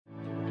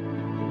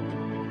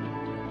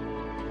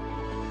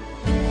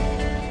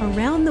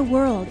around the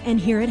world and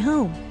here at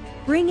home,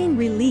 bringing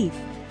relief,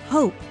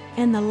 hope,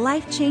 and the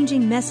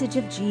life-changing message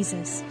of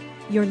Jesus.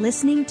 You're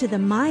listening to the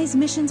Mize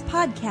Missions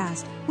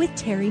Podcast with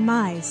Terry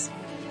Mize.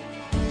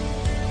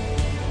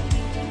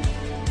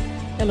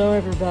 Hello,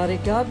 everybody.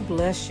 God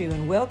bless you,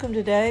 and welcome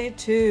today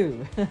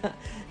to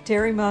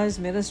Terry Mize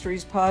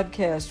Ministries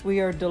Podcast. We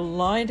are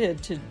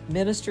delighted to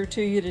minister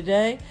to you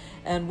today,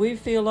 and we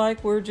feel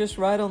like we're just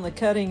right on the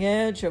cutting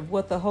edge of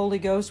what the Holy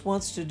Ghost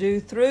wants to do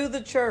through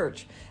the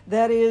church.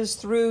 That is,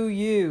 through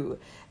you.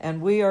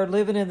 And we are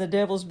living in the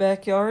devil's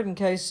backyard, in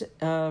case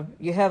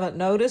you haven't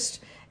noticed,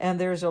 and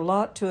there's a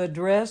lot to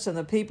address, and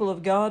the people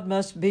of God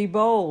must be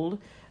bold.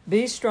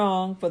 Be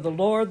strong, for the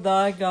Lord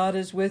thy God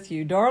is with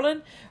you.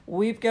 Darling,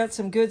 we've got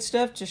some good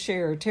stuff to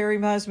share. Terry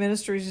Mize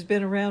Ministries has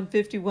been around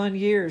 51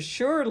 years.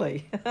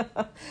 Surely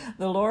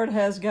the Lord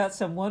has got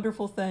some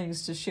wonderful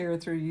things to share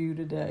through you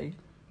today.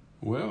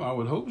 Well, I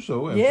would hope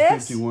so. After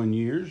Yes. 51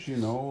 years, you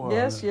know.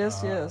 Yes.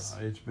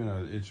 It's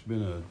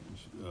been a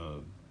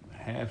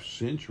half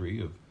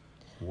century of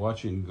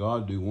watching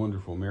God do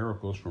wonderful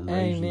miracles, from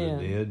raising Amen.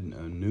 the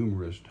dead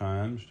numerous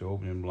times to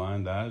opening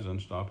blind eyes,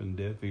 unstopping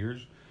deaf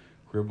ears,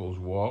 cripples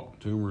walk,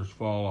 tumors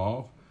fall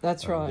off.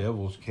 That's right.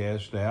 Devils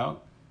cast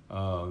out,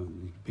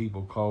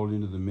 people called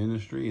into the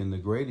ministry, and the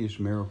greatest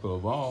miracle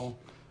of all,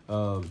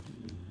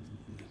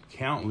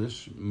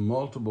 countless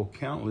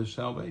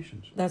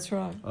salvations. That's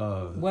right.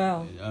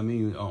 Wow. I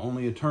mean,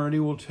 only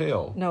eternity will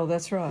tell. No,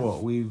 that's right.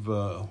 What we've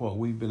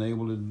been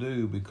able to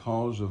do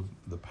because of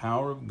the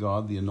power of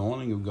God, the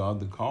anointing of God,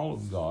 the call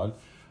of God,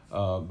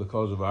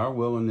 because of our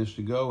willingness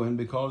to go, and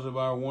because of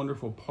our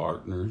wonderful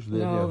partners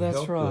that have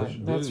helped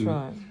us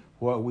do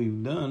what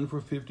we've done for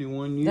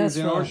 51 years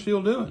are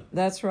still doing.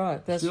 That's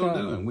right. Still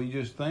doing. We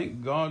just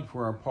thank God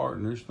for our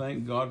partners.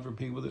 Thank God for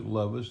people that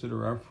love us, that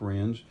are our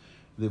friends,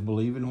 that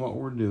believe in what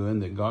we're doing,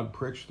 that God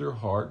pricks their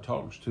heart,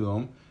 talks to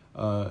them,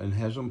 and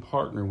has them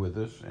partner with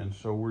us. And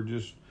so we're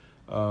just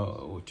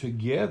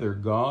together,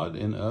 God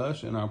and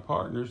us and our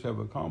partners have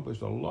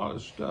accomplished a lot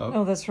of stuff.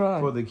 Oh, that's right.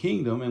 For the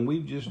kingdom, and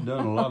we've just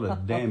done a lot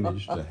of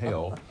damage to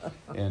hell.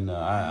 And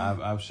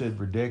I've said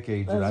for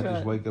decades that I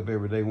just wake up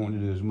every day wanting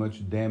to do as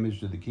much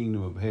damage to the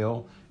kingdom of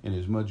hell and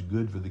as much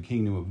good for the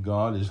kingdom of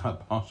God as I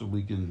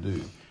possibly can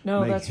do.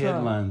 Make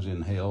headlines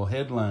in hell,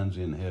 headlines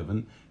in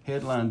heaven,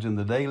 headlines in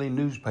the daily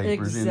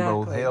newspapers in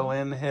both hell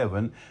and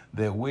heaven,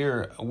 that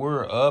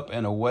we're up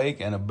and awake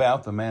and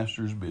about the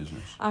Master's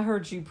business. I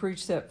heard you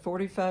preach that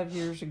 45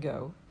 years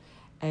ago,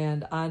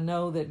 and I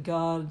know that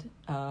God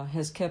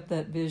has kept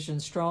that vision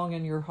strong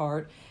in your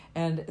heart,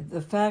 and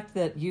the fact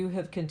that you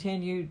have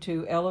continued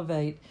to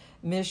elevate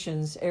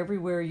missions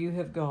everywhere you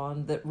have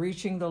gone, that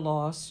reaching the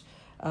lost,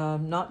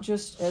 not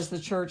just as the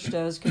church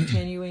does,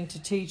 continuing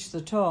to teach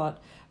the taught,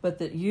 but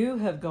that you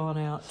have gone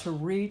out to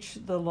reach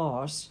the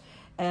lost,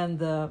 and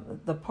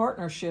the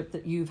partnership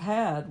that you've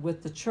had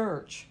with the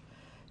church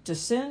to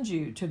send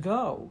you to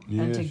go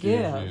and to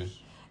give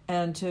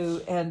and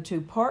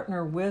to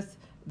partner with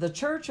the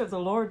church of the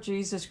Lord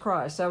Jesus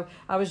Christ. So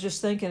I was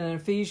just thinking in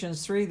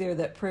Ephesians 3 there,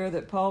 that prayer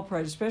that Paul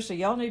prayed, especially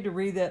y'all need to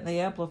read that in the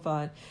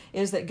Amplified,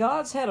 is that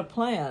God's had a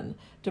plan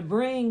to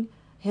bring,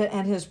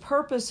 and his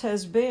purpose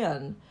has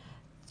been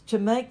to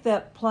make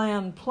that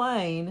plan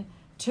plain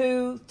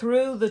through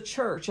the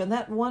church. And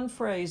that one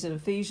phrase in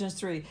Ephesians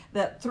 3,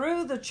 that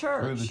through the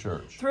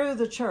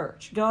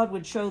church, God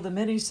would show the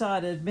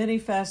many-sided,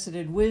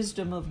 many-faceted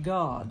wisdom of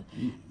God,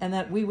 and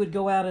that we would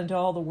go out into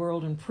all the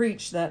world and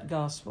preach that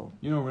gospel.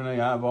 You know,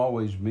 Renee, I've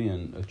always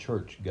been a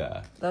church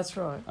guy. That's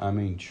right. I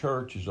mean,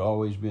 church has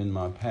always been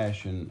my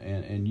passion,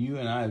 and you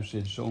and I have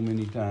said so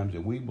many times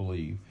that we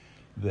believe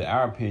that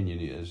our opinion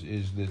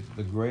is that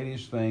the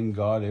greatest thing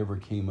God ever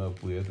came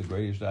up with, the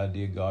greatest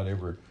idea God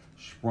ever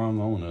sprung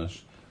on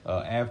us,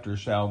 after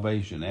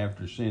salvation,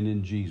 after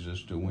sending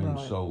Jesus to win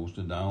souls,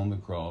 to die on the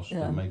cross,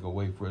 to make a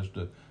way for us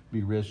to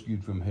be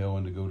rescued from hell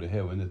and to go to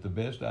heaven, that the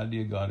best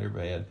idea God ever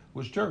had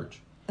was church.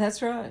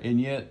 That's right.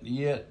 And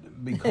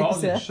yet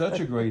because it's such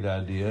a great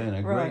idea and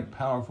a great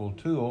powerful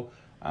tool,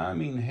 I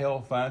mean,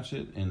 hell fights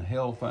it, and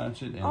hell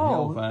fights it, and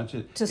hell fights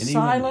it. To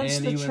silence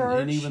the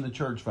church. And even the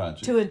church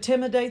fights it. To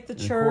intimidate the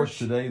church. Of course,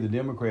 today the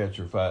Democrats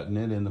are fighting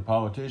it, and the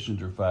politicians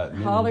are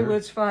fighting it.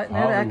 Hollywood's fighting it.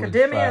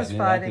 Academia is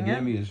fighting it.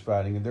 Academia is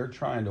fighting it. They're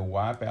trying to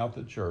wipe out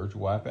the church,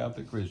 wipe out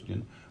the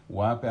Christian,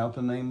 wipe out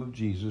the name of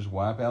Jesus,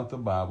 wipe out the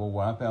Bible,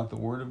 wipe out the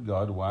Word of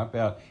God, wipe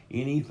out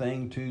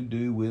anything to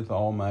do with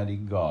Almighty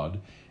God.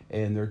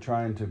 And they're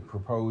trying to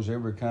propose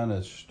every kind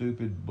of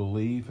stupid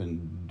belief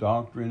and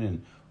doctrine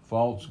and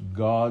false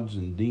gods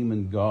and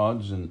demon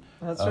gods, and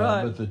that's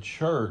right. But the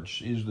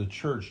church is the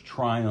church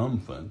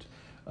triumphant.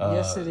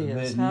 Yes, it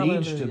is. That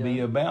needs to be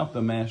about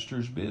the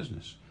Master's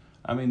business.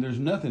 I mean, there's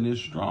nothing as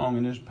strong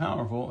and as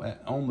powerful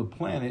on the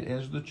planet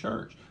as the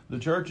church. The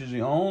church is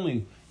the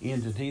only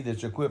entity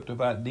that's equipped to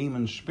fight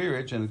demon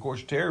spirits, and of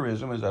course,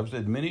 terrorism, as I've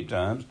said many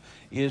times,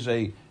 is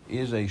a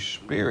is a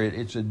spirit.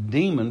 It's a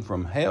demon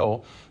from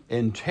hell,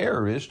 and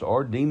terrorists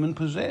are demon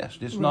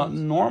possessed. It's not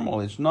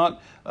normal. It's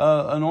not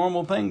a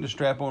normal thing to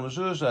strap on a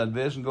suicide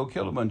vest and go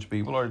kill a bunch of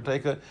people, or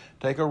to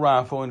take a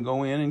rifle and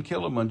go in and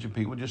kill a bunch of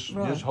people. Just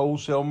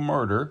wholesale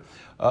murder.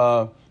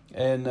 That's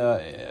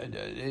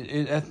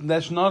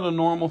not a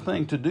normal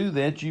thing. To do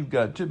that, you've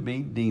got to be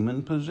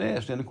demon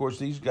possessed. And of course,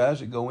 these guys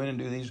that go in and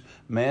do these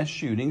mass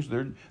shootings,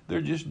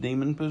 they're just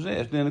demon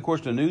possessed. And of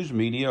course, the news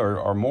media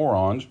are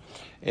morons,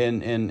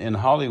 and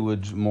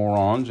Hollywood's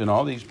morons, and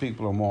all these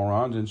people are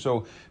morons. And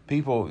so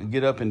people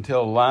get up and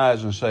tell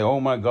lies and say, "Oh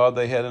my God,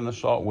 they had an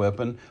assault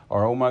weapon,"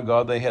 or "Oh my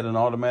God, they had an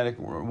automatic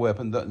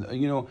weapon."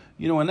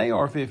 An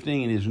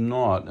AR-15 is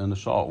not an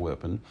assault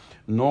weapon,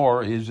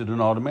 nor is it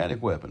an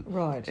automatic weapon.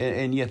 Right.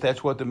 And yet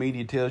that's what the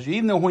media tells you.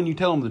 Even though when you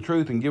tell them the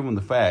truth and give them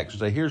the facts and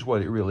say, "Here's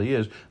what it really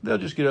is," they'll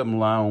just get up and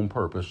lie on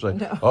purpose. Say,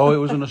 No. "Oh, it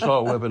was an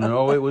assault weapon," and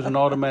 "Oh, it was an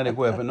automatic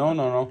weapon."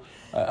 No.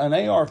 An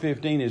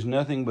AR-15 is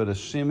nothing but a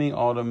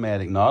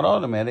semi-automatic, not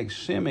automatic,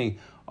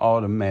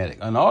 semi-automatic.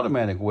 An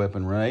automatic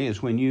weapon, Renee,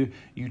 is when you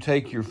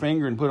take your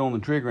finger and put on the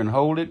trigger and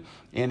hold it,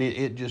 and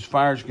it just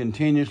fires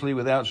continuously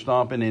without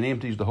stopping and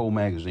empties the whole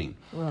magazine.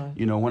 Right.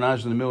 When I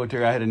was in the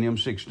military, I had an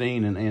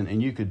M16,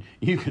 and you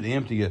could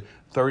empty a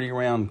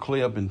 30-round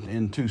clip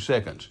in 2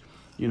 seconds.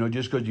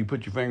 Just because you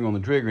put your finger on the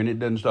trigger and it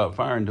doesn't stop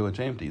firing until it's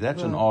empty.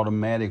 That's an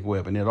automatic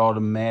weapon. It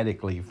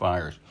automatically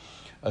fires.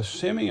 A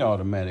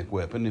semi-automatic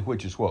weapon,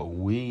 which is what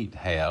we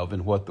have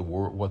and what's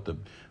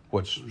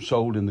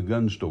sold in the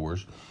gun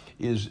stores,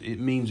 it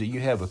means that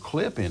you have a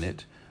clip in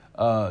it,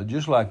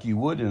 just like you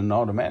would in an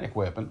automatic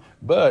weapon,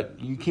 but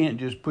you can't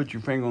just put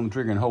your finger on the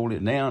trigger and hold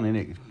it down and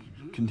it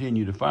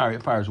continue to fire.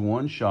 It fires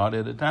one shot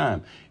at a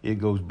time. It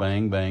goes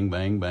bang, bang,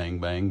 bang, bang,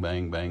 bang,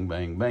 bang, bang,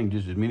 bang, bang,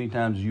 just as many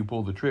times as you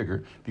pull the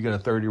trigger. If you got a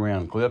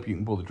 30-round clip, you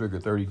can pull the trigger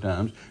 30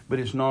 times, but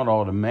it's not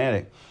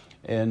automatic.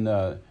 And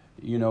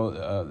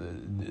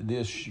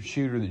this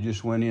shooter that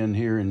just went in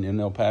here in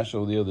El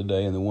Paso the other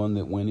day, and the one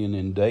that went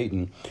in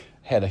Dayton,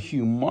 had a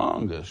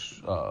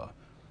humongous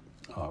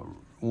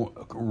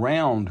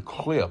round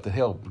clip that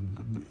held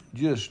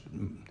just,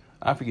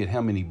 I forget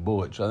how many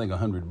bullets, I think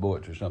 100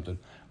 bullets or something,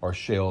 or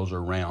shells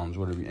or rounds,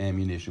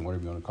 ammunition,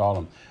 whatever you want to call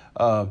them.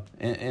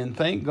 And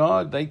thank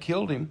God they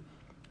killed him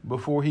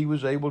before he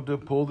was able to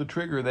pull the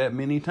trigger that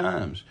many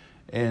times.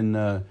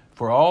 And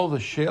for all the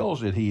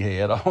shells that he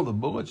had, all the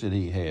bullets that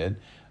he had,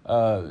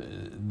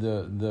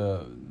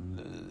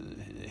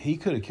 he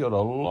could have killed a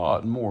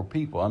lot more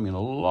people. I mean,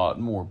 a lot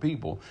more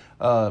people.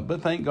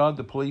 But thank God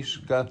the police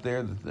got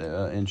there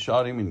and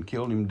shot him and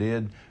killed him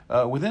dead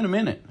within a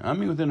minute. I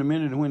mean, within a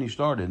minute of when he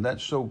started.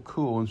 That's so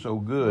cool and so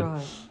good.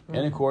 Right.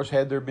 And of course,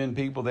 had there been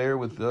people there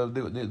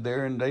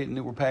there in Dayton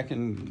that were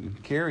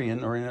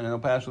carrying, or in El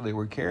Paso they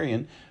were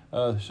carrying,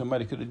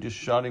 somebody could have just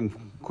shot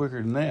him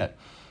quicker than that.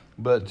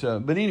 But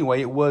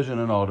anyway, it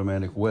wasn't an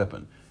automatic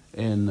weapon.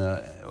 And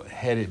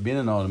had it been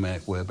an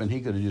automatic weapon,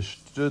 he could have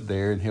just stood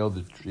there and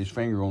held his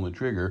finger on the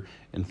trigger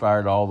and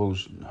fired all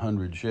those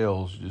 100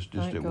 shells just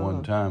at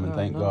one time. And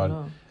thank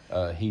God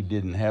he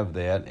didn't have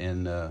that,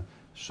 and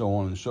so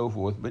on and so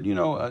forth. But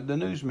the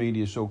news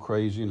media is so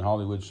crazy, and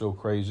Hollywood's so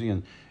crazy,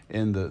 and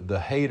the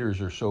haters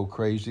are so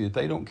crazy that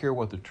they don't care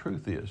what the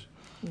truth is.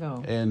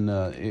 No. And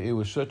it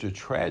was such a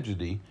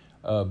tragedy.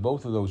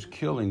 Both of those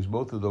killings,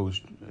 both of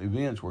those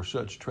events were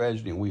such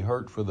tragedy, and we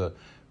hurt for the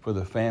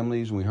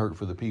families, and we hurt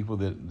for the people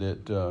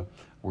that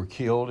were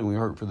killed, and we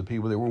hurt for the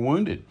people that were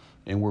wounded,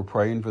 and we're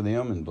praying for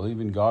them and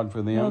believing God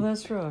for them. No,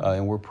 that's right.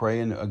 And we're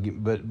praying,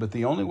 but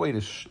the only way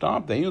to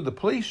stop that, the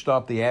police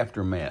stop the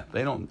aftermath.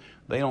 They don't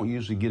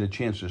usually get a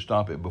chance to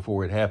stop it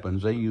before it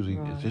happens. They usually,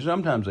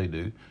 sometimes they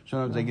do.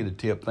 Sometimes they get a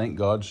tip, thank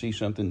God, see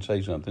something,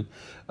 say something.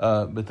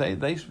 But they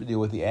deal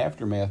with the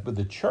aftermath. But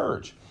the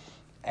church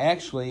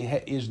actually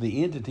is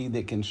the entity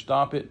that can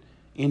stop it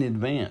in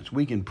advance.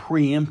 We can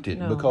preempt it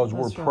because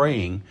we're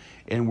praying,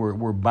 and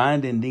we're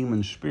binding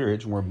demon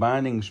spirits, and we're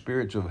binding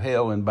spirits of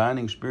hell, and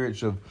binding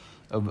spirits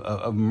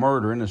of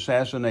murder and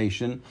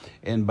assassination,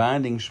 and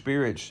binding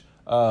spirits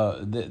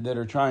that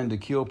are trying to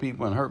kill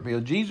people and hurt people.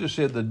 Jesus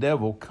said the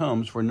devil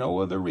comes for no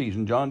other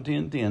reason, John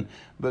 10:10,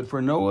 but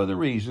for no other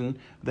reason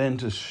than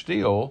to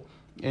steal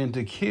and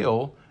to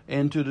kill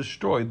and to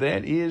destroy.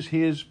 That is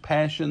his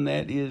passion.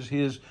 That's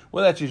his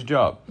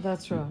job.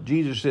 That's right.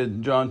 Jesus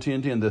said, John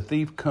 10:10, the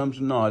thief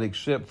comes not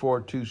except for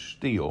to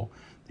steal.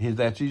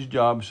 That's his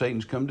job.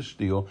 Satan's come to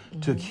steal,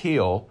 to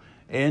kill,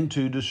 and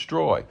to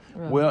destroy.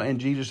 Right. Well, and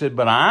Jesus said,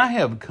 but I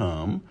have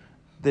come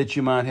that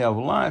you might have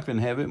life and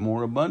have it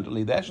more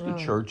abundantly. That's the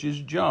church's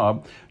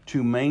job,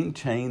 to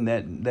maintain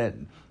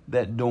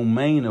that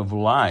domain of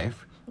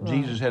life. Right.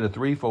 Jesus had a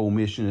threefold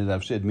mission, as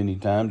I've said many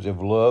times,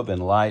 of love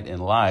and light and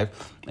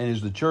life. And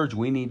as the church,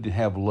 we need to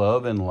have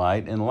love and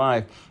light and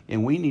life.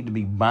 And we need to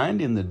be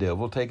binding the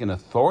devil, taking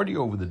authority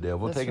over the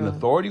devil, taking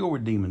authority over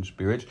demon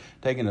spirits,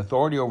 taking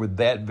authority over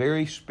that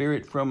very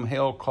spirit from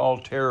hell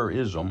called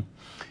terrorism.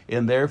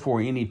 And therefore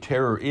any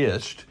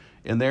terrorist,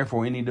 and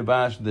therefore any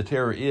device the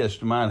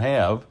terrorist might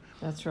have,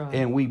 That's right.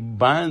 And we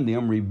bind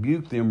them,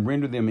 rebuke them,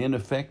 render them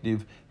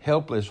ineffective,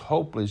 helpless,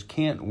 hopeless,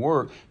 can't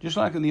work. Just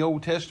like in the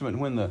Old Testament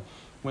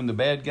when the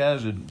bad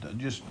guys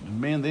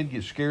they'd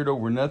get scared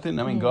over nothing.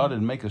 I mean, God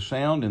would make a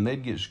sound and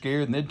they'd get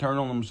scared and they'd turn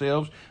on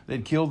themselves.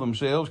 They'd kill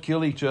themselves,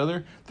 kill each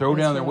other, throw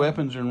down their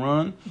weapons and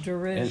run.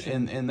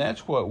 Derision. And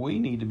that's what we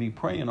need to be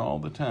praying all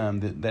the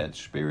time, that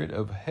spirit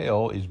of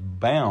hell is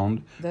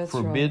bound,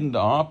 forbidden to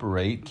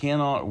operate,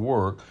 cannot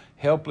work,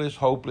 helpless,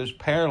 hopeless,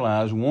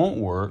 paralyzed, won't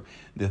work,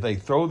 that they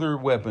throw their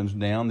weapons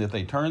down, that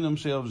they turn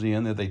themselves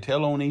in, that they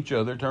tell on each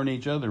other, turn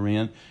each other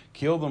in,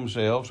 kill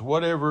themselves,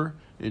 whatever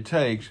it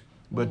takes,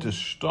 but to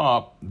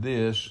stop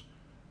this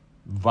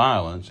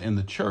violence. And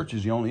the church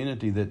is the only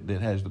entity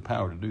that has the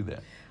power to do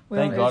that.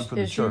 Well, thank God for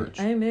the church.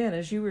 Amen.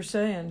 As you were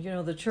saying,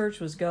 the church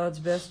was God's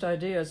best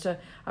idea. So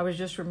I was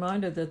just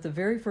reminded that the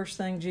very first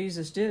thing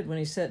Jesus did when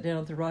he sat down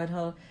at the right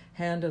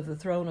hand of the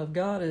throne of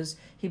God is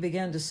he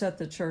began to set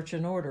the church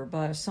in order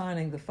by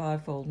assigning the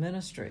fivefold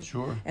ministry.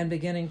 Sure. And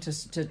beginning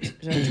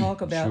to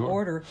talk about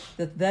order,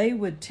 that they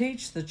would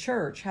teach the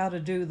church how to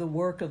do the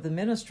work of the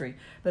ministry.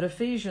 But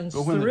Ephesians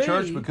 3... But when the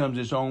church becomes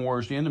its own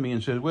worst enemy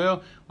and says,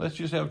 well, let's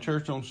just have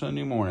church on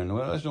Sunday morning.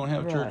 Well, let's don't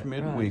have church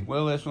midweek.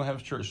 Well, let's don't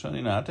have church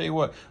Sunday night. I tell you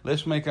what,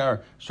 let's make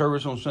our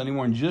service on Sunday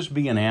morning just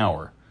be an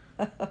hour.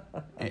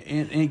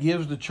 It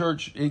gives the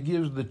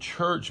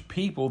church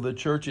people, the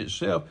church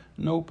itself,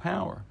 no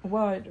power.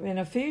 Well, in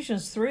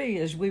Ephesians 3,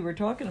 as we were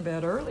talking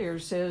about earlier,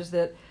 says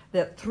that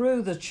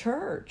through the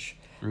church,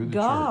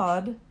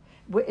 God...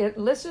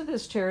 listen to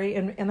this, Terry,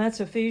 and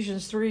that's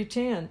Ephesians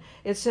 3:10.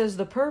 It says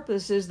the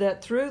purpose is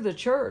that through the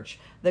church,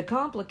 the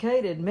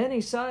complicated,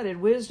 many-sided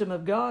wisdom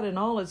of God in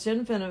all its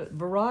infinite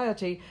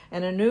variety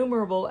and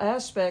innumerable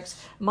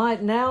aspects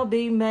might now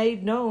be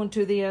made known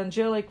to the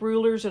angelic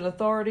rulers and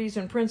authorities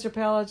and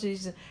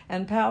principalities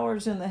and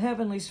powers in the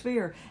heavenly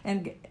sphere.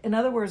 And in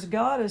other words,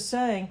 God is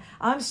saying,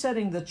 I'm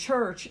setting the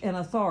church in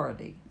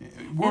authority.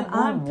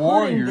 I'm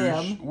putting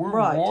them...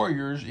 We're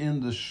warriors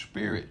in the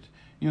Spirit.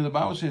 The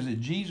Bible says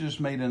that Jesus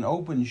made an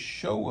open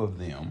show of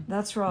them.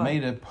 That's right.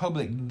 Made a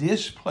public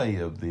display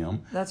of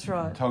them. That's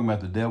right. Talking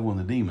about the devil and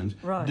the demons.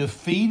 Right.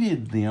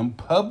 Defeated them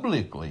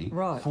publicly.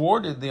 Right.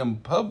 Thwarted them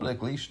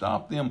publicly.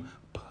 Stopped them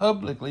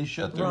publicly.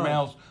 Shut their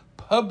mouths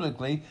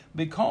publicly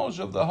because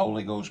of the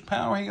Holy Ghost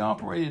power he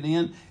operated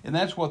in. And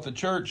that's what the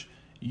church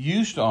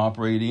used to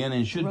operate in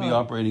and should be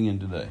operating in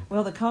today.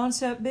 Well, the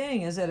concept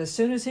being is that as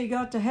soon as he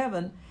got to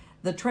heaven,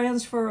 the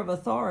transfer of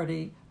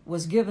authority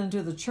was given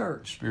to the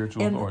church.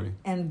 Spiritual authority.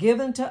 And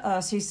given to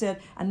us. He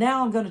said, and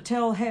now I'm going to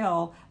tell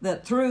hell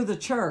that through the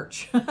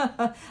church,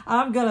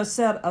 I'm going to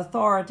set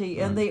authority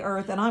in the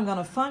earth, and I'm going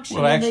to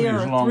function in the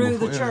earth through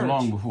the church. It was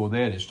long before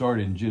that. It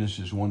started in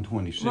Genesis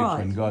 1:26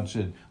 when God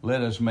said,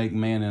 let us make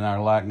man in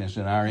our likeness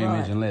and our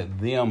image and let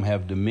them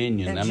have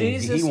dominion. And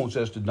he wants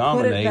us to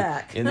dominate. Put it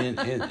back.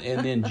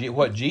 and then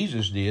what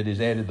Jesus did is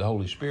added the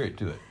Holy Spirit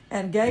to it.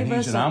 And gave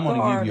us authority. I'm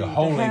going to give you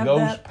Holy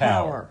Ghost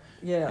power.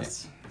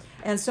 Yes.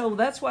 And so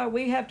that's why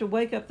we have to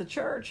wake up the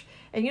church.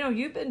 And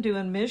you've been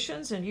doing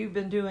missions, and you've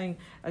been doing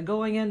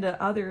going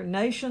into other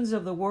nations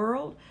of the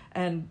world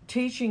and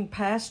teaching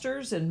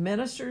pastors and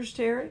ministers,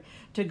 Terry,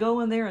 to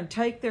go in there and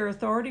take their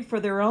authority for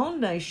their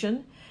own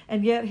nation.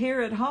 And yet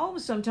here at home,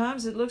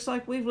 sometimes it looks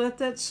like we've let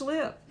that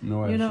slip.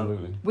 No,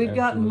 absolutely. We've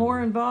gotten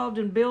more involved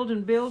in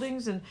building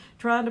buildings and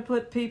trying to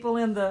put people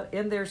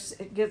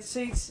get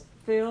seats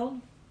filled.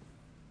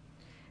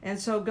 And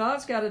so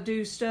God's got to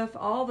do stuff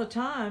all the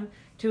time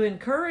to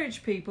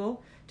encourage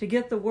people to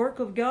get the work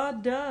of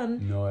God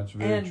done. No, that's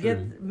very and true.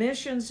 Get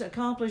missions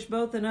accomplished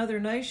both in other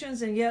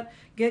nations, and yet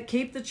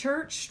keep the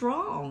church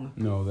strong.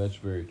 No, that's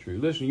very true.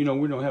 Listen,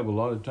 we don't have a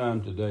lot of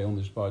time today on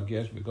this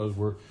podcast because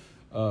we're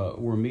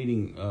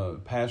meeting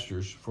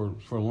pastors for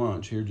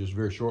lunch here just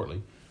very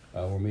shortly.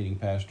 We're meeting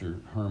Pastor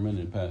Herman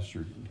and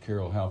Pastor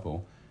Carol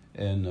Halpo,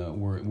 and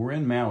we're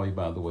in Maui,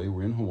 by the way.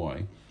 We're in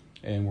Hawaii,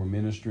 and we're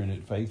ministering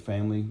at Faith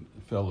Family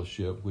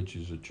Fellowship, which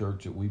is a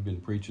church that I've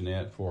been preaching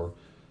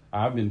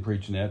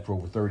at for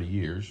over 30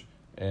 years.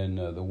 And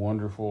the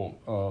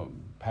wonderful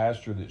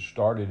pastor that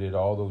started it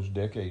all those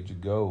decades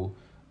ago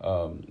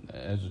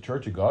as a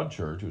Church of God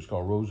church, it was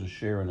called Rose of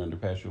Sharon under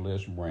Pastor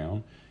Les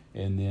Brown.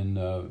 And then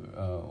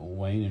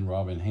Wayne and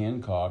Robin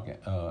Hancock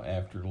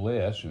after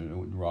Les,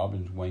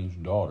 Robin's Les's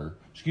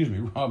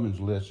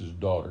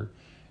daughter.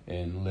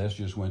 And Les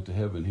just went to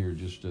heaven here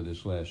just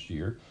this last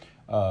year.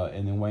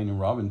 And then Wayne and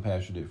Robin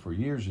pastored it for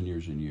years and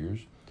years and years.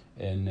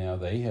 And now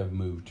they have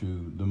moved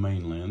to the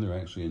mainland. They're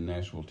actually in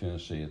Nashville,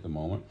 Tennessee at the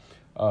moment.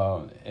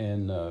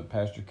 And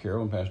Pastor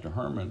Carol and Pastor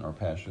Herman are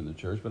pastoring the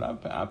church. But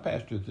I've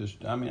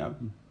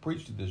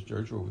preached at this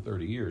church for over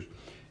 30 years.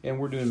 And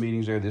we're doing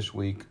meetings there this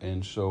week.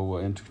 And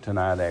so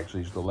tonight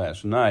actually is the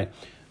last night.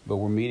 But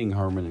we're meeting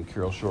Herman and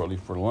Carol shortly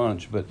for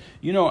lunch. But,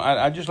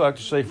 I'd just like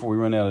to say before we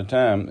run out of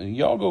time,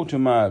 y'all go to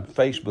my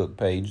Facebook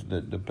page,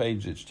 the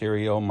page that's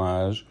Terry L.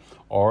 Mize,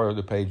 or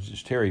the page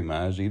that's Terry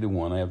Mize, either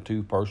one. I have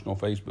two personal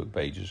Facebook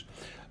pages,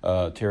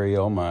 Terry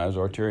L. Mize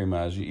or Terry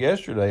Mize.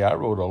 Yesterday, I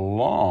wrote a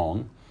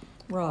long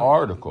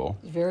article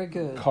very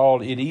good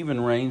called It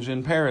Even Rains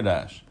in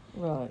Paradise.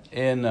 Right.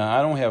 And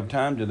I don't have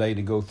time today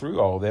to go through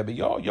all that, but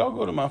y'all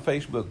go to my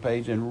Facebook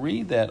page and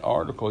read that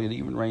article, It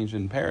Even Rains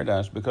in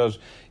Paradise, because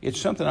it's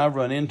something I've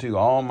run into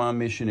all my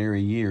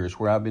missionary years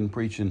where I've been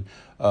preaching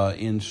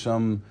in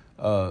some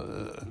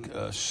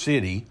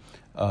city,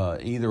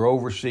 either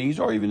overseas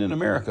or even in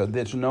America,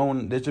 that's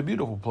a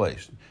beautiful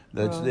place,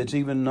 that's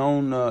even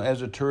known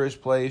as a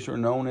tourist place or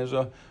known as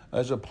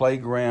a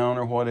playground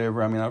or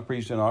whatever. I mean, I've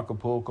preached in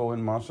Acapulco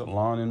and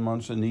Mazatlan and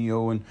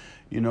Manzanillo and,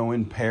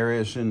 in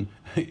Paris and,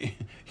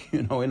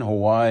 in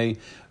Hawaii,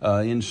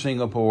 in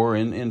Singapore,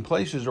 in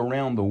places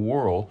around the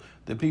world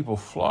that people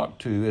flock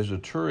to as a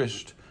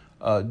tourist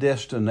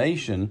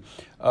destination,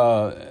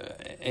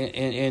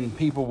 and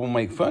people will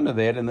make fun of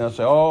that, and they'll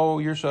say, "Oh,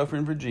 you're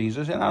suffering for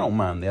Jesus," and I don't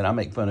mind that. I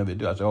make fun of it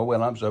too. I say, "Oh,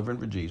 well, I'm suffering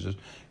for Jesus."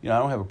 I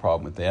don't have a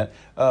problem with that.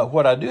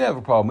 What I do have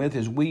a problem with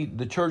is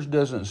the church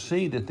doesn't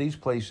see that these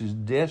places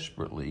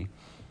desperately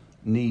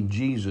need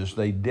Jesus.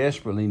 They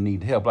desperately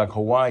need help. Like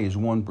Hawaii is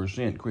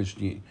 1%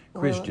 Christian.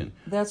 Well,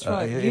 that's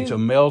right. It's a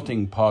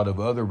melting pot of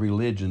other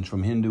religions,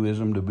 from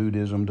Hinduism to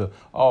Buddhism to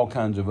all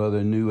kinds of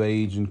other New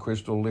Age and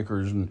crystal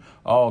liquors and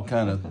all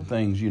kind of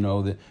things.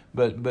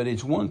 But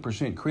it's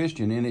 1%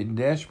 Christian, and it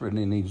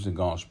desperately needs the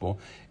gospel.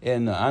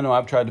 And I know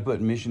I've tried to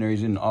put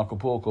missionaries in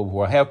Acapulco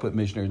before. I have put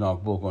missionaries in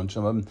Acapulco, and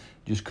some of them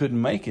just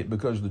couldn't make it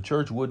because the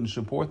church wouldn't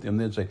support them.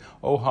 They'd say,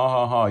 "Oh, ha,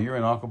 ha, ha, you're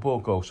in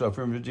Acapulco,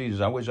 suffering for Jesus.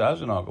 I wish I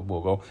was in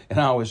Acapulco." And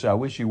I always say, "I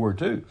wish you were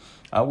too.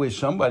 I wish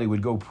somebody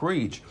would go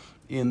preach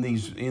in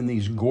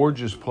these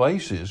gorgeous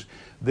places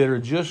that are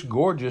just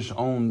gorgeous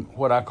on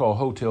what I call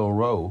Hotel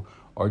Row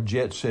or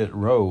Jet Set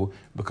Row,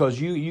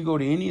 because you go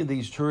to any of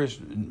these tourist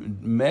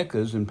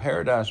meccas and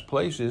paradise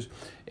places,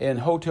 and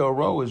Hotel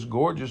Row is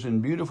gorgeous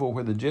and beautiful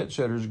where the jet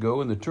setters go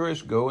and the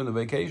tourists go and the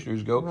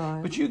vacationers go.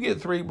 Right. But you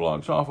get 3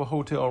 blocks off of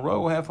Hotel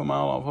Row, half a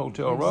mile off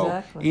Hotel Row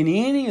Exactly. in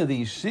any of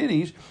these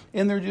cities,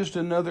 and they're just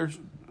another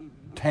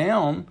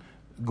town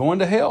going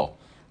to hell.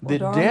 That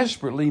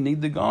desperately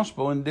need the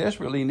gospel and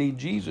desperately need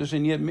Jesus,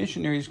 and yet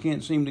missionaries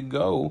can't seem to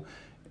go,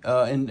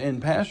 and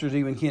pastors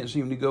even can't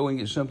seem to go and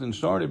get something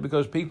started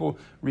because people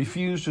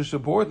refuse to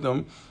support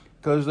them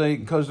because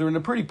they're in a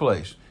pretty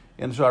place.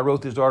 And so I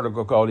wrote this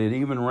article called "It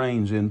Even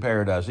Rains in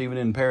Paradise." Even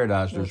in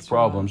paradise, there's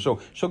problems. Right.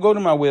 So go to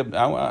my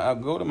I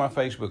go to my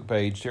Facebook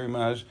page, Terry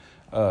Mize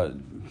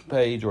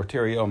page, or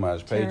Terry L.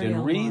 Mize page,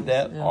 and read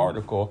that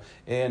article,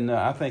 and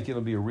I think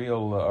it'll be a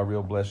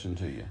real blessing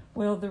to you.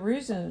 Well, the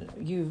reason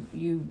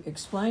you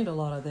explained a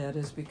lot of that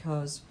is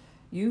because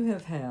you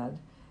have had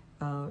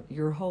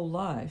your whole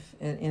life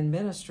in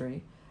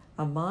ministry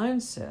a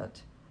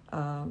mindset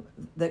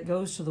that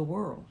goes to the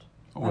world.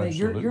 Oh, I mean,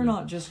 absolutely. you're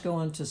not just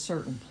going to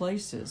certain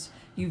places.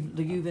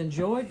 You've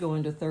enjoyed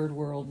going to third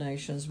world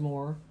nations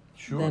more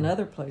than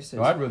other places.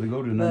 No, I'd rather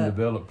go to an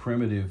undeveloped,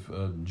 primitive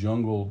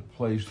jungle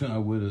place than I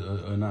would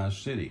a nice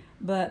city.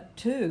 But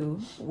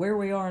two, where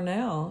we are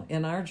now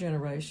in our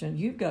generation,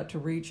 you've got to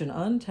reach an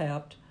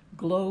untapped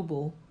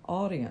global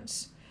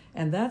audience.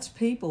 And that's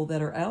people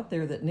that are out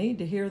there that need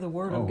to hear the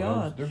Word of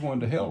God. They're going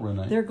to hell,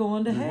 Renee. They're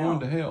going to hell. They're going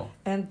to hell.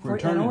 And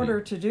in order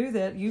to do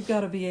that, you've got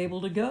to be able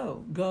to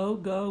go. Go.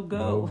 Go.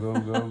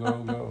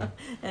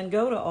 And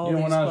go to all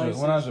these places.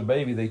 When I was a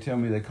baby, they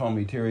call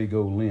me Terry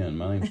Go Lynn.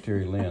 My name's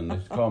Terry Lynn. They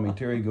call me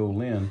Terry Go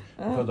Lynn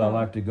because I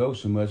like to go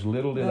so much.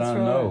 Little did I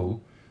know,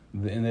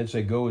 and they'd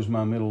say Go is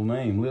my middle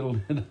name. Little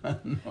did I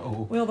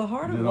know. Well, the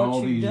heart of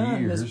what you've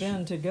done has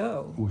been to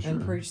go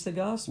and preach the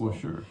gospel. Well,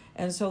 sure.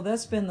 And so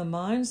that's been the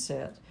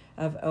mindset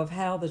of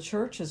how the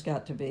church has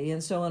got to be.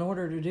 And so in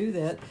order to do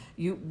that,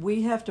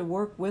 we have to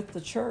work with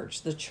the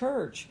church. The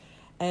church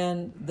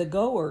and the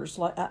goers,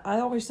 like I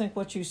always think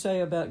what you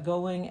say about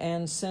going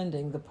and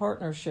sending, the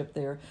partnership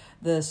there.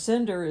 The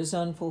sender is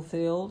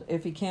unfulfilled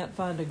if he can't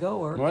find a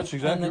goer. Well, that's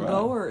exactly and the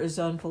goer is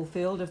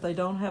unfulfilled if they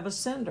don't have a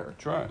sender.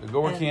 That's right. The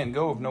goer can't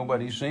go if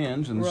nobody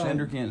sends, and the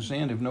sender can't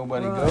send if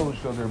nobody goes,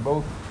 so they're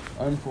both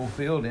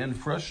unfulfilled and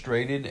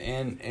frustrated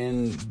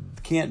and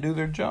can't do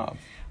their job.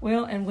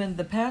 Well, and when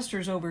the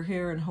pastors over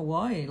here in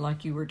Hawaii,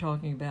 like you were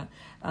talking about,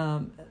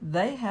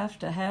 they have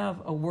to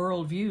have a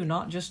world view,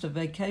 not just a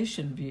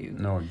vacation view.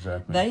 No,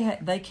 exactly.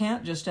 They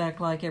can't just act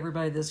like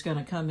everybody that's going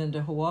to come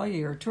into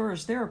Hawaii are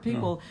tourists. There are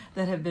people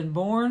that have been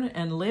born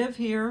and live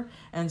here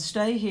and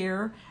stay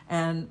here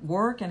and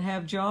work and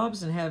have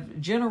jobs and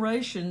have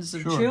generations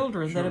of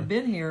children that have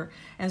been here.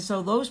 And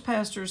so those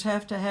pastors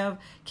have to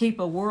keep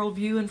a world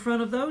view in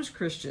front of those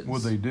Christians.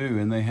 Well, they do,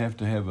 and they have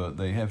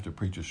to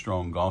preach a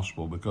strong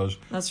gospel because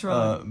that's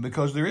right.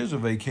 Because there is a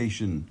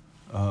vacation,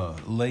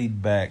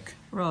 laid back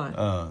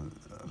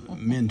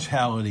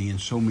mentality in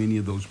so many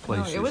of those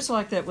places. No, it was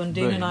like that when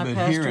Dean and I pastored.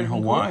 But here in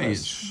Hawaii,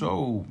 Corpus. it's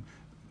so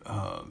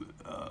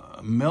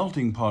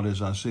melting pot,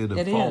 as I said,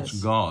 of false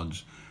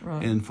gods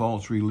and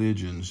false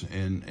religions,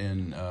 and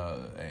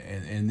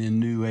then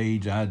New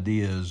Age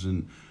ideas,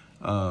 and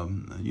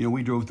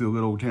we drove through a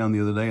little old town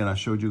the other day, and I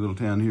showed you a little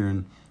town here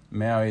in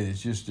Maui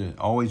that's just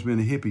always been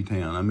a hippie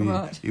town. I mean,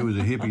 Right. it was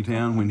a hippie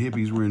town when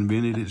hippies were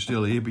invented. It's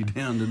still a hippie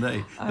town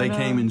today. They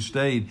came and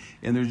stayed,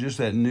 and there's just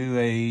that new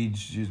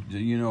age,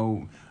 you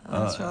know.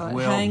 That's right.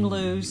 Well, Hang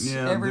loose.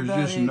 Yeah,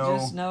 Everybody there's just no.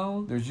 just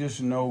know. There's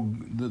just no.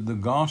 The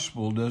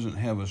gospel doesn't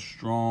have a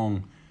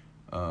strong.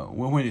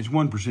 Well, when it's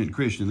 1%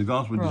 Christian, the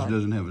gospel just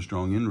doesn't have a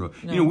strong inroad.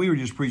 No. You know, we were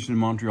just preaching in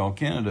Montreal,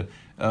 Canada,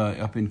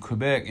 up in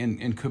Quebec,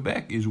 and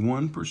Quebec is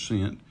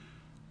 1%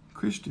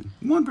 Christian.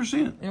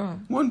 1%. Yeah.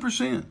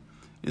 1%.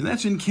 And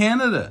that's in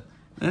Canada.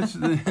 That's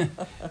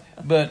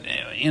but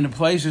in a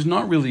place it's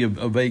not really a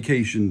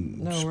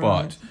vacation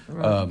spot,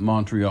 right.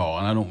 Montreal.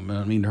 And I don't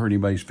mean to hurt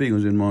anybody's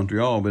feelings in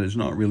Montreal, but it's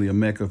not really a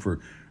mecca for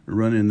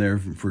running there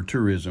for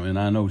tourism. And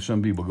I know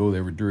some people go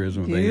there for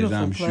tourism, Beautiful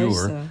I'm place,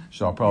 sure. though.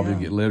 So I'll probably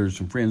get letters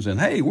from friends saying,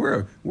 "Hey,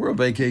 we're a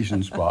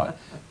vacation spot."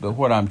 But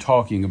what I'm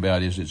talking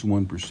about is it's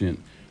 1%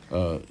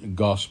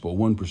 gospel,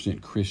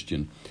 1%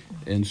 Christian,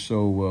 and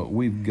so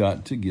we've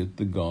got to get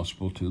the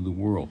gospel to the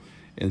world.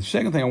 And the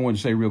second thing I want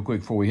to say real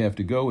quick before we have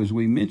to go is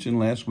we mentioned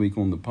last week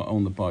on the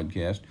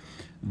podcast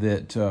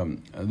that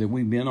that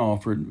we've been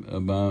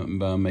offered by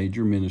a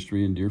major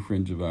ministry and dear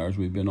friends of ours.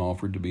 We've been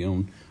offered to be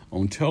on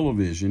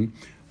television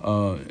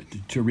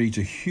to reach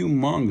a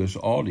humongous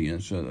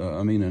audience.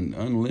 I mean, an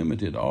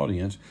unlimited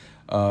audience.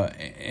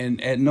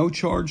 And at no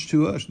charge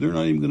to us. They're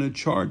not even going to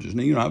charge us.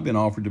 Now, you know, I've been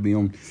offered to be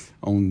on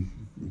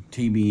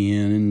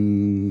TBN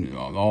and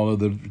all of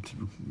the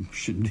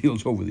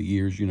deals over the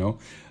years, you know.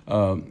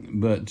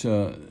 But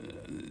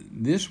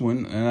this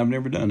one, and I've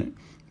never done it,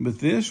 but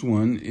this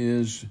one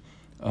is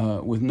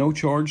with no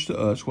charge to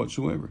us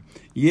whatsoever.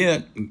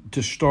 Yet,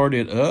 to start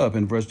it up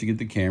and for us to get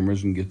the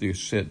cameras and get the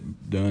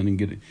set done and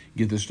get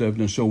the stuff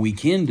done so we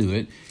can do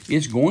it,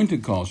 it's going to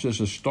cost us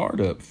a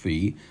startup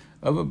fee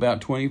of about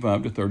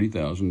 $25,000 to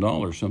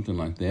 $30,000, something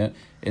like that.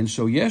 And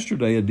so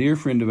yesterday, a dear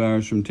friend of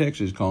ours from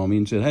Texas called me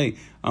and said, "Hey,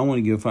 I want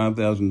to give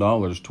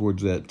 $5,000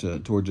 towards that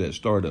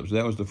startup." So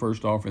that was the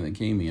first offer that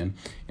came in,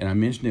 and I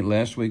mentioned it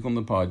last week on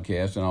the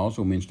podcast, and I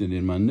also mentioned it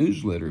in my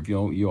newsletter. If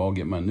you all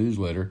get my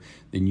newsletter,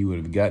 then you would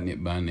have gotten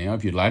it by now.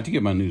 If you'd like to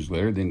get my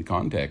newsletter, then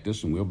contact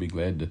us, and we'll be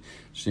glad to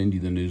send you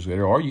the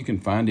newsletter. Or you can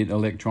find it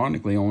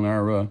electronically on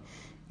our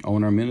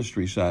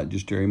ministry site,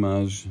 just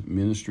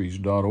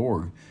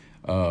terrymizeministries.org.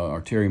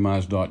 Or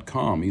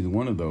terrymize.com, either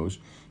one of those.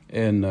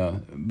 And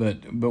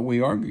but we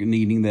are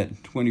needing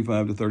that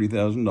 $25,000 to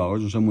 $30,000,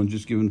 and someone's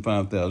just given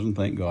 $5,000.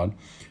 Thank God,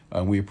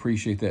 we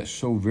appreciate that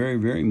so very,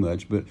 very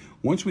much. But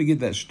once we get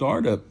that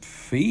startup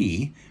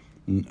fee,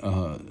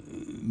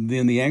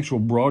 then the actual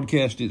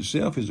broadcast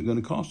itself isn't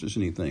going to cost us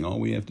anything. All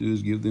we have to do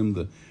is give them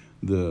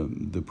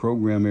the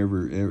program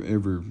every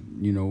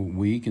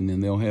week, and then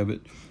they'll have it.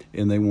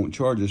 And they won't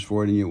charge us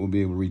for it, and yet we'll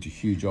be able to reach a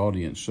huge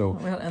audience. So,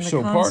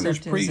 partners,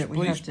 please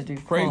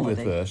pray with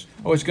us.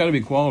 Oh, it's got to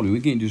be quality.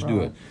 We can't just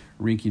do a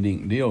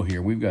rinky-dink deal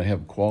here. We've got to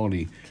have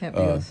quality.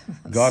 God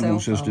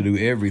wants us to do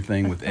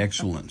everything with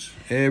excellence.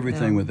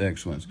 Everything with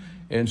excellence.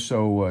 And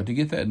so, to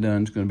get that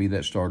done, it's going to be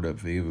that startup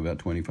fee of about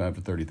 $25,000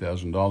 to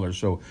 $30,000.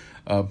 So,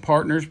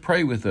 partners,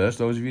 pray with us.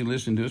 Those of you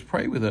listening to us,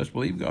 pray with us.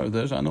 Believe God with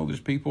us. I know there's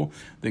people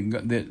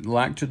that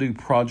like to do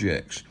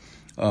projects.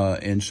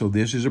 And so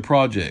this is a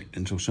project.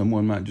 And so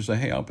someone might just say,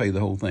 "Hey, I'll pay the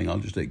whole thing. I'll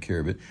just take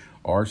care of it."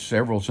 Or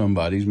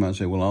somebody's might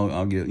say, "Well,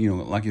 I'll give,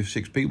 like if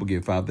 6 people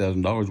give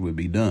 $5,000, we'd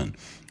be done."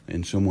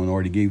 And someone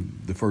already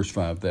gave the first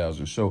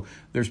 $5,000. So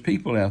there's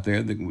people out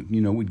there that,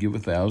 would give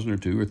 1,000 or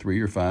 2 or 3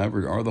 or 5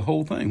 or the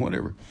whole thing,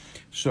 whatever.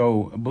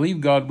 So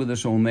believe God with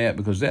us on that,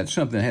 because that's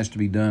something that has to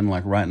be done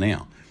like right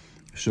now.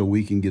 So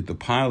we can get the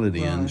pilot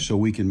in, so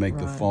we can make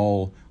the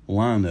fall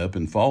lineup,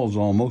 and fall's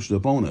almost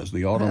up on us.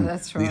 The autumn,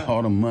 the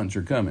autumn months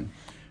are coming.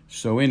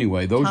 So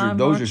anyway, those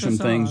are some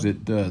things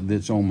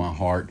that's on my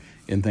heart,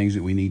 and things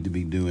that we need to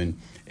be doing,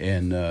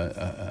 and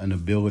an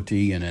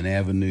ability and an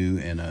avenue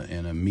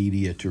and a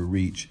media to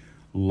reach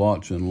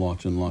lots and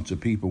lots and lots of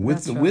people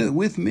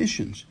with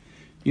missions.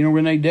 You know,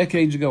 Renee,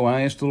 decades ago,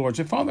 I asked the Lord, I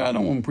said, "Father, I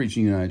don't want to preach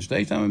in the United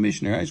States. I'm a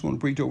missionary. I just want to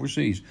preach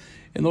overseas."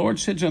 And the Lord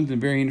said something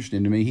very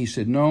interesting to me. He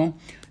said, "No,"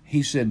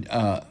 he said,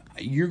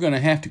 "you're going to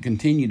have to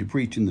continue to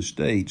preach in the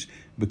States,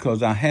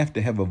 because I have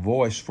to have a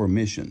voice for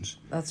missions."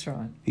 That's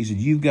right. He said,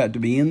 "You've got to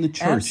be in the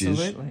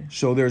churches,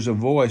 so there's a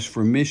voice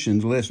for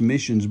missions, lest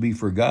missions be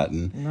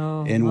forgotten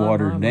and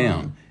watered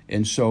down."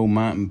 And so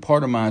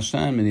part of my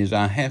assignment is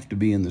I have to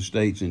be in the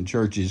States in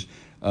churches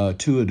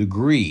to a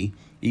degree,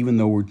 even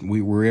though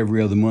we're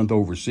every other month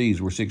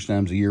overseas. We're 6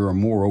 times a year or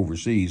more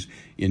overseas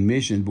in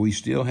missions, but we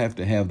still have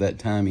to have that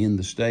time in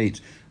the States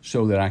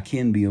so that I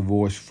can be a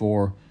voice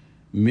for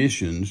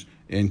missions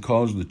and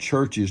cause the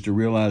churches to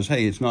realize,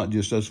 hey, it's not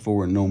just us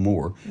four and no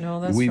more.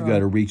 No, that's We've got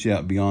to reach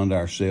out beyond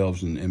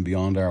ourselves and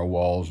beyond our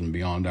walls and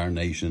beyond our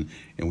nation,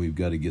 and we've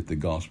got to get the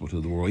gospel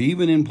to the world,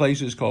 even in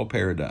places called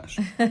paradise.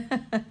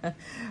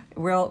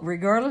 Well,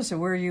 regardless of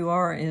where you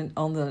are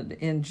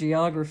in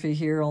geography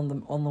here on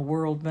the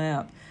world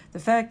map, the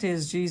fact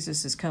is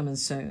Jesus is coming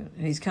soon,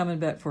 and he's coming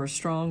back for a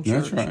strong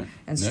church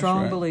and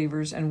strong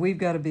believers, and we've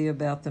got to be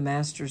about the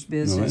Master's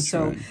business.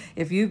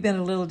 If you've been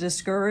a little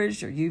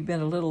discouraged or you've been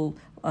a little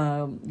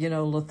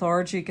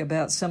lethargic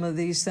about some of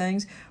these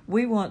things.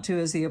 We want to,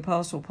 as the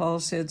Apostle Paul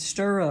said,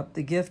 stir up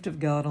the gift of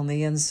God on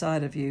the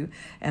inside of you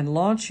and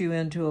launch you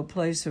into a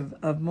place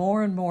of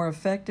more and more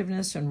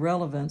effectiveness and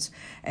relevance.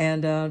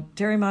 And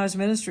Terry Mize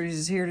Ministries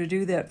is here to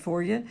do that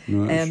for you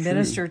and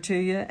minister to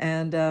you.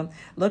 And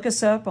look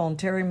us up on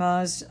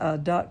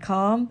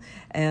terrymize.com,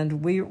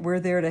 and we're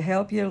there to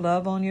help you,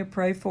 love on you,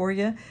 pray for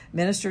you,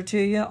 minister to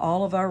you.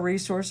 All of our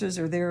resources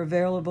are there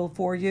available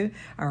for you.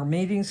 Our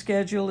meeting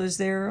schedule is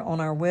there on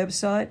our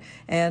website.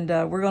 And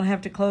we're going to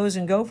have to close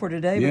and go for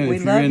today. Yeah, but we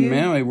if love you're in you.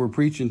 Maui, we're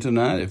preaching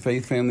tonight at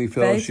Faith Family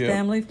Fellowship. Faith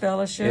Family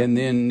Fellowship. And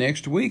then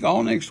next week,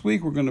 all next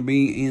week, we're going to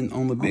be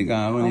on the Big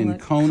Island in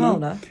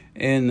Kona.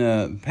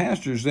 And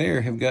pastors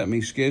there have got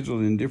me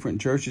scheduled in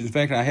different churches. In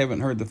fact, I haven't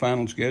heard the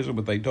final schedule,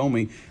 but they told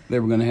me they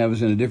were going to have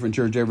us in a different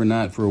church every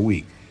night for a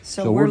week.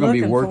 So we're going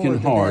to be working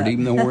hard,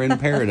 even though we're in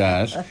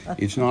paradise.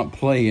 It's not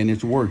playing,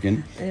 it's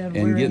working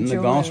and getting the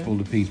gospel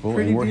to people,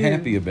 and we're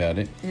happy about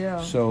it. Yeah.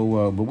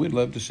 So, but we'd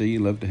love to see you,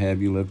 love to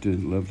have you, love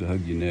to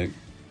hug your neck.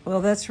 Well,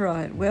 that's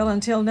right. Well,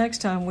 until next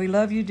time, we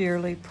love you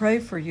dearly, pray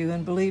for you,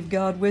 and believe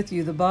God with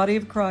you. The body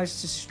of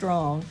Christ is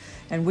strong,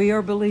 and we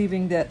are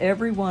believing that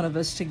every one of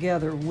us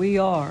together, we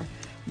are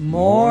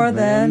more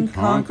than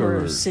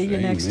conquerors. See you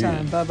next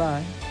time.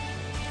 Bye-bye.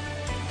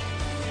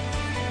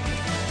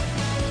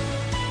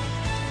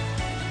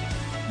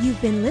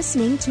 You've been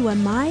listening to a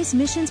Mize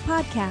Missions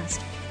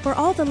podcast. For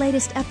all the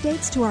latest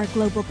updates to our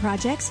global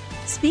projects,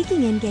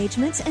 speaking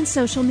engagements, and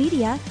social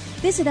media,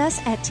 visit us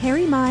at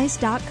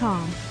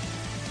terrymize.com.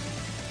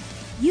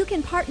 You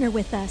can partner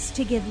with us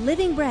to give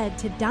living bread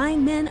to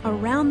dying men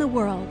around the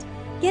world.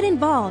 Get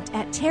involved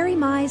at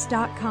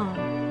terrymize.com.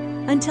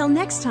 Until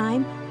next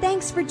time,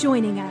 thanks for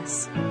joining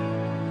us.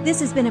 This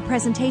has been a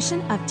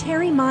presentation of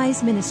Terry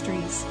Mize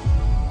Ministries.